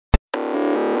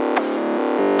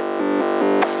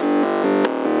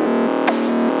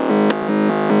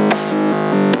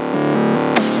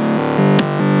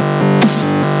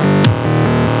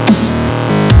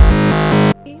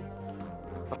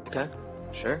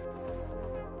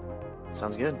Sure.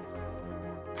 Sounds good.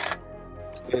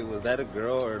 Wait, was that a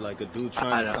girl or like a dude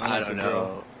trying to sound like a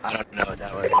girl? I don't know what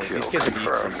that was. These kids are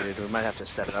decent, dude. We might have to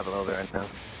step it up a little bit right now.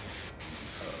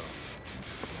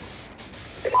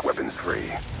 Weapons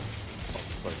free.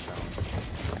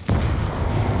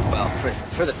 Well,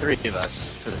 for the 3 of us,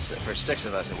 for 6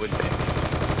 of us, it would be.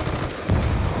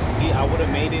 I would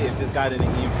have made it if this guy didn't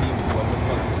EMP me. What the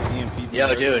fuck is EMP?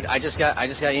 Yo, dude, I just got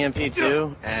EMP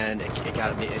too, and it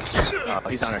got me. Oh,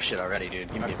 he's on our shit already,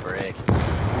 dude. Give me a break.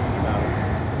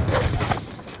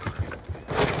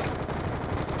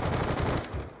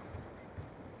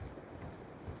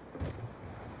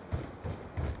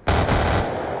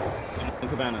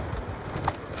 Cabana.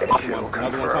 Kill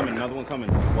Another one coming.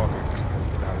 Walker.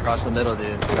 Across the middle,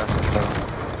 dude. Across the middle.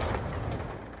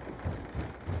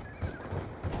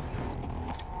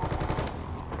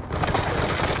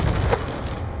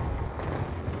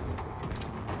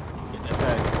 Get that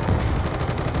tag.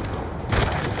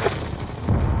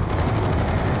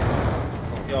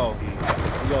 Yo,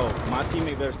 my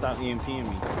teammate better stop EMPing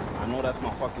me. I know that's my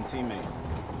fucking teammate.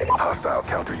 Hostile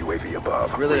counter UAV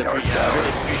above. Really appreciate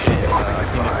it.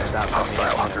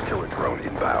 Hostile hunter-killer drone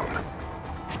inbound.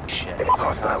 Shit.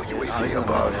 Hostile UAV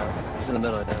above. He's in the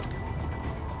middle of that.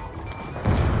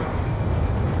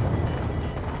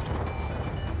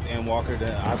 And Walker,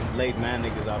 I laid man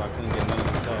niggas out. I couldn't get none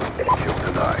of the tag. Kill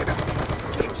denied.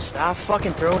 Dude, stop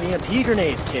fucking throwing EMP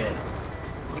grenades, kid.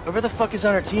 Whoever the fuck is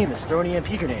on our team that's throwing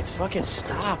EMP grenades, fucking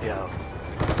stop, yo.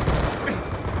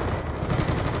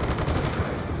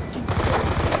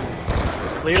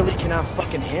 Clearly cannot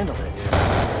fucking handle it, dude.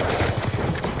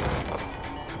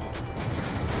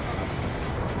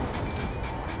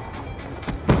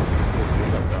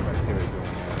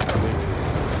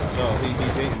 Yo,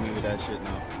 he's hitting me with that shit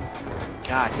now.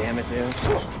 God damn it, dude.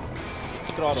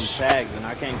 Look at all them tags, and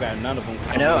I can't grab none of them.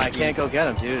 I know, I can't go get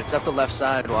them, dude. It's up the left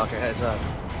side, Walker. Heads up.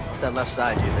 Up that left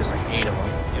side, dude. There's like 8 of them.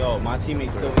 Yo, my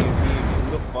teammate's still EMPing me.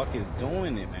 Who the fuck is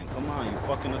doing it, man? Come on, you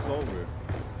fucking us over.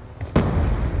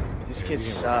 These kids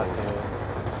suck, dude.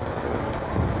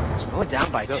 It's going down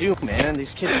by 2, man.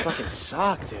 These kids fucking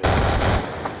suck, dude.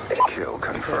 Kill I can't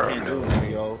confirmed. do it,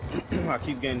 yo. I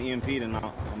keep getting EMP'd and I'm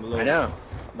a little... I know.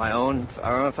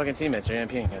 Our own fucking teammates are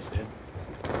EMPing us, dude.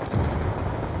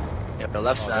 Yep, the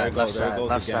left side, left side,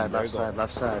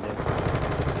 dude.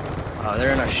 Oh,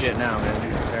 they're in our shit now,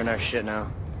 man. They're in our shit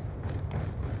now.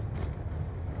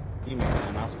 Teammate,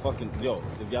 man, I was fucking... Yo,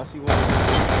 if y'all see what...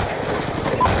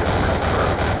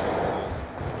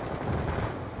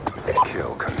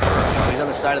 Kill confirmed. Oh, he's on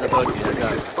the side of the boat, dude. Winning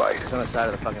this fight. He's on the side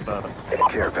of the fucking boat.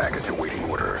 Care package awaiting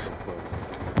orders.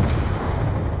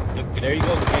 Look, there you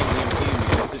go, the gang EMPing me.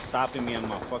 It's just stopping me on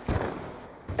my fucking...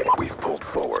 We've pulled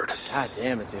forward. God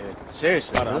damn it, dude.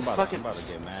 Seriously, I'm who the about fuck to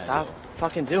is... get mad, Stop yo.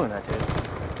 fucking doing that, dude.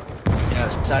 Yeah,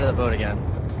 side of the boat again.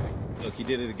 Look, he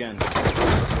did it again.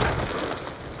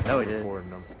 No, he did.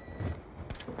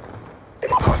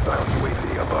 Hostile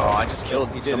UAV Oh, above. I just killed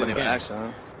He did somebody it by again.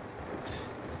 accident.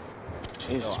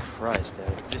 Jesus Christ, dude.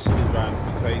 This shit is driving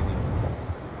me crazy.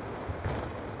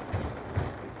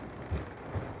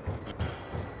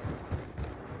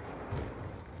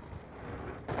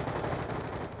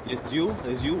 It's you?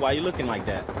 It's you? Why you looking like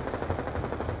that?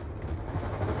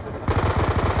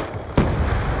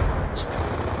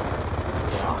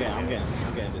 Yeah, I'm getting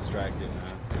distracted,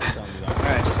 man. I'm telling you that.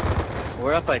 Alright, just...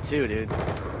 We're up by 2, dude. Yeah,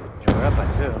 we're up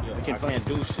by 2. Yo, We can I can't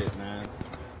do shit, man.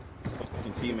 This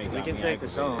fucking teammate We got can me take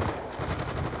this home.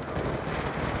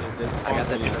 aggravated. I got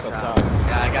that dude up top.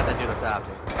 Yeah, I got that dude up top,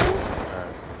 dude.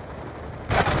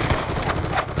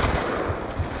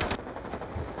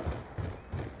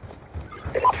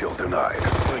 Kill denied.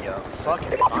 Here we go.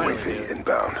 Fucking finally, UAV dude.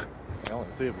 inbound. I want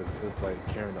to see if it's like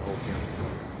carrying the whole team.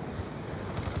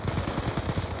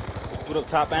 Put up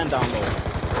top and down low.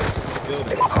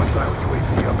 Building. Hostile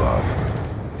UAV above.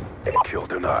 Kill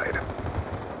denied.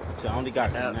 Shit, I only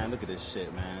got man. Look at this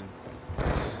shit, man.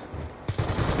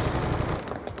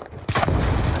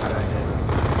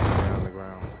 On the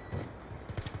ground.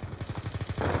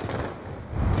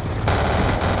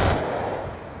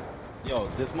 Yo,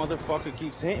 this motherfucker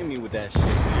keeps hitting me with that shit,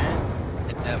 man.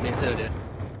 Yeah, me too, dude.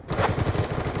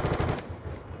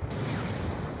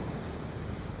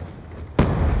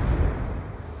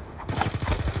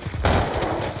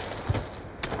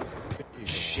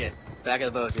 Shit. Back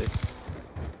of the boat, dude.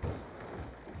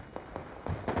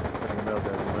 In the middle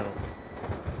there, in the middle.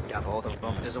 Got both of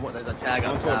them. There's a tag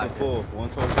One up towards top. the pool. One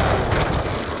towards the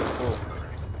pool.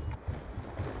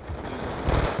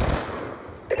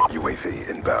 UAV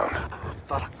inbound.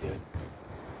 Fuck, dude.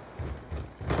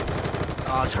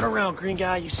 Oh, turn around, green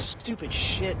guy, you stupid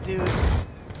shit, dude.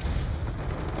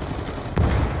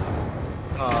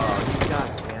 Oh, you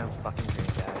goddamn fucking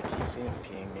green guy. Keeps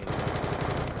EMPing me.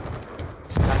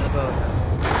 Side of the boat.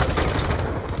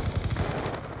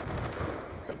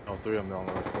 No, 3 of them on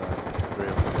the right side. 3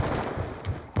 of them.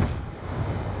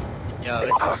 Yo,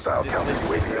 it's Hostile counter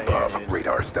UAV right above. here, dude.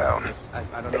 Radars down.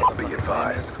 I don't know what the Be fuck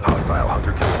advised. his name is, Hostile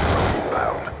hunter killer drone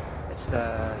inbound. but it's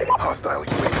the Hostile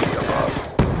UAV above.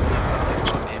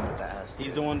 name with the S. He's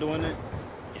dude. the one doing it?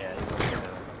 Yeah, he's like,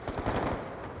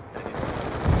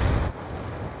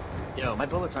 yo, my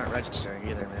bullets aren't registering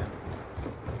either, man.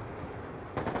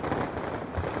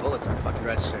 My bullets aren't fucking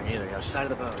registering either. Yo,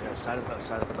 side of the boat. Yo, side of the boat.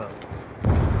 Side of the boat.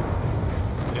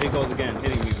 There he goes again,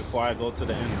 hitting me before I go to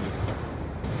the enemy.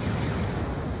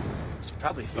 He's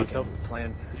probably fucking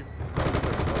playing.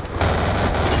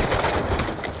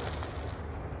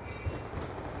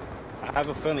 I have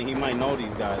a feeling he might know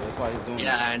these guys. That's why he's doing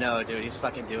Yeah, it. I know, dude. He's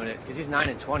fucking doing it because he's 9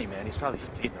 and 20, man. He's probably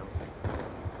feeding them.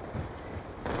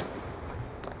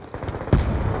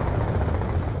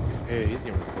 Yeah, he's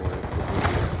getting recorded.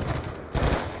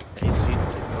 Yeah, he's feeding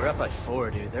them, dude. We're up by 4,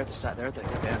 dude. They're at the side. They're at the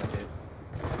cabana, dude.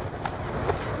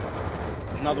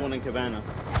 Another one in Cabana.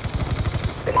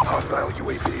 Hostile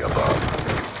UAV above.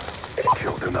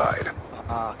 Kill denied.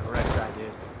 Ah, correct side,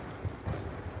 dude.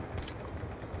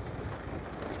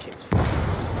 This kid's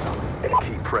fucking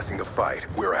sucking. Keep pressing the fight.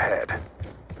 We're ahead.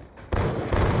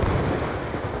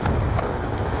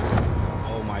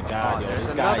 Oh my god, Oh, yo. there's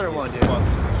This guy another is one, dude.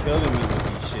 fucking killing me with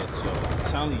these shits, yo.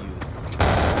 I'm telling you.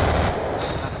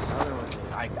 Another one,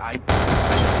 dude. I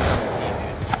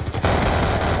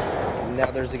Now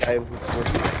there's a guy who's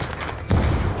working.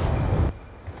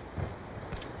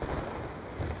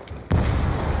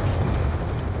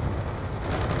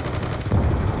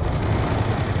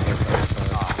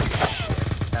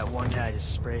 That one guy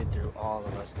just sprayed through all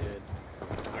of us, dude.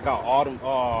 I got all them.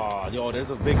 Oh, yo, there's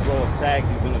a big row of tags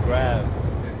he's gonna grab.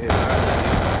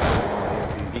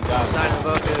 He got me. Side of the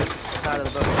boat, dude. Side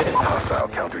of the boat. Hit it. Hostile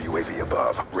counter UAV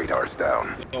above. Radars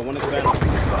down. Yo, one is Be Cabana.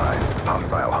 advised.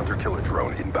 Hostile hunter killer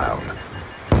drone inbound.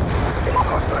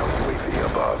 Hostile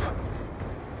UAV above.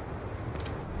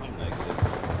 I'm negative.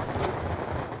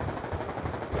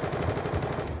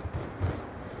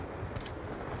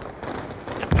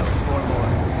 Yep, 4 more.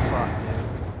 Fuck, dude.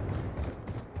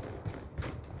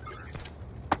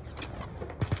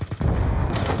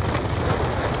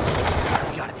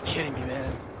 You gotta be kidding me,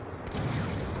 man.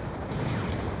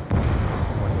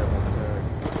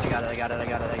 I got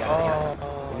it.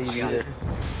 Oh, he got it.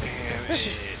 Damn it.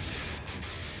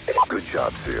 Good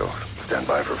job, SEALs. Stand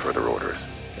by for further orders.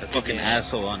 That fucking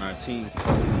asshole on our team. I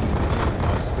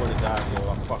swear to God, yo,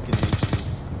 I fucking hate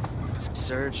you.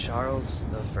 Sir Charles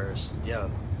the First. Yo,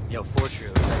 Fore True.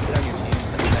 Is that kid on your team?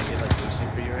 Is that kid like boosting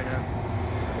for you right now?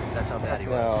 'Cause that's how bad he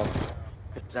was.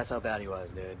 'Cause that's how bad he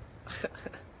was, dude.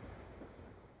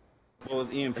 Well,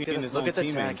 with EMP in his Look own at the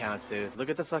tag teammates. counts, dude. Look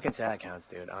at the fucking tag counts,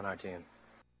 dude, on our team.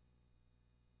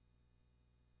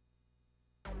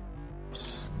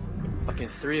 Fucking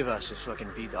 3 of us just fucking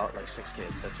beat out like 6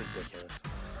 kids. That's ridiculous.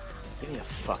 Give me a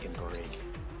fucking break.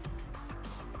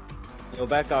 Yo,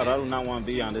 back out. I do not want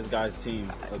to be on this guy's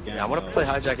team again. Yeah, I want to yo. play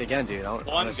hijack again, dude. I want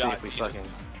One to see guy if we beat us. fucking.